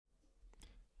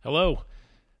Hello.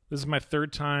 This is my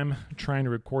third time trying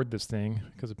to record this thing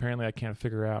because apparently I can't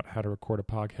figure out how to record a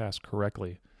podcast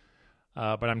correctly.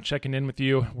 But I'm checking in with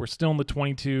you. We're still in the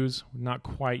 22s, not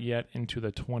quite yet into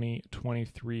the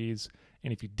 2023s.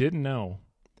 And if you didn't know,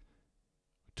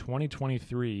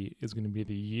 2023 is going to be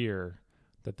the year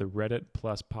that the Reddit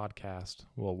Plus podcast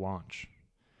will launch.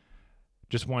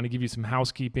 Just want to give you some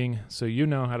housekeeping so you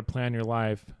know how to plan your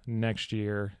life next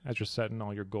year as you're setting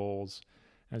all your goals,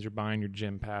 as you're buying your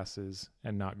gym passes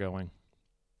and not going.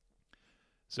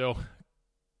 So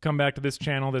come back to this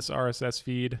channel, this RSS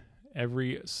feed,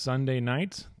 every Sunday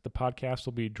night. The podcast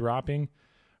will be dropping,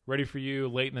 ready for you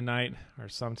late in the night or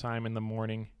sometime in the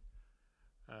morning.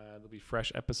 There'll be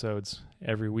fresh episodes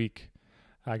every week.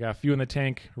 I got a few in the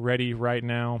tank ready right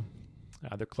now.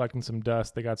 They're collecting some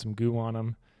dust. They got some goo on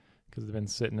them because they've been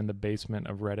sitting in the basement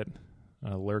of Reddit,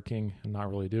 lurking and not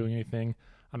really doing anything.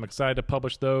 I'm excited to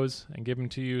publish those and give them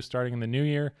to you starting in the new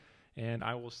year, and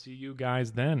I will see you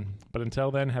guys then. But until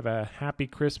then, have a happy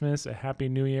Christmas, a happy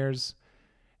New Year's,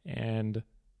 and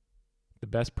the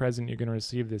best present you're going to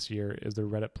receive this year is the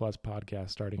Reddit Plus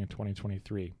podcast starting in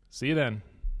 2023. See you then.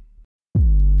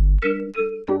 Thank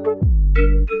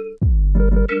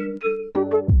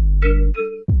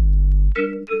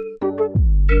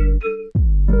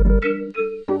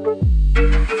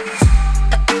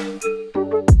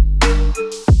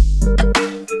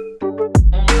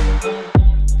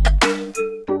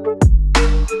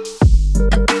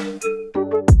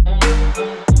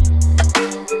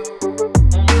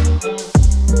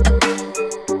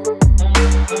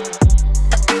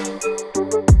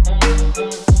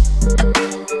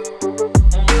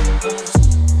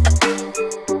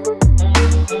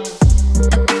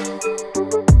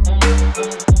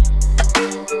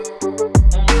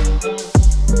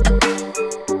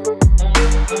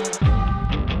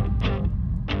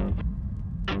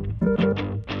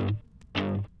you.